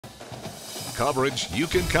coverage you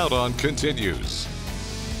can count on continues.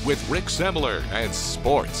 With Rick Semler and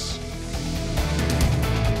Sports.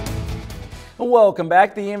 Welcome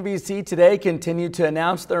back. The MVC today continued to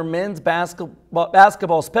announce their men's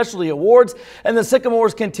basketball specialty awards, and the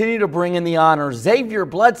Sycamores continue to bring in the honors. Xavier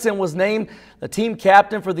Bledson was named the team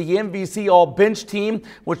captain for the MVC all-bench team,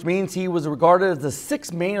 which means he was regarded as the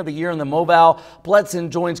sixth man of the year in the Moval.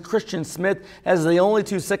 Bledson joins Christian Smith as the only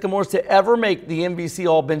two Sycamores to ever make the MVC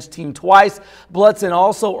all-bench team twice. Bledson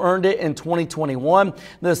also earned it in 2021.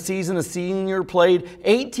 This season, the senior played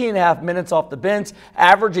 18.5 minutes off the bench,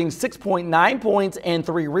 averaging 6.9 points and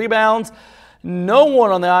 3 rebounds. No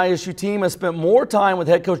one on the ISU team has spent more time with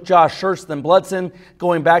head coach Josh Schertz than Bledson,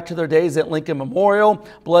 going back to their days at Lincoln Memorial.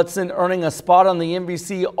 Bledson earning a spot on the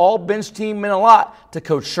MVC all-bench team meant a lot to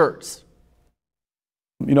Coach Schertz.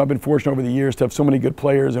 You know, I've been fortunate over the years to have so many good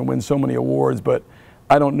players and win so many awards, but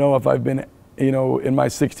I don't know if I've been, you know, in my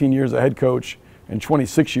 16 years as head coach and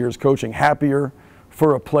 26 years coaching, happier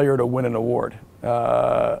for a player to win an award.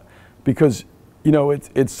 Because, you know,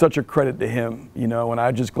 it's such a credit to him, you know, and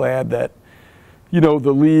I'm just glad that, you know,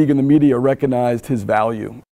 the league and the media recognized his value.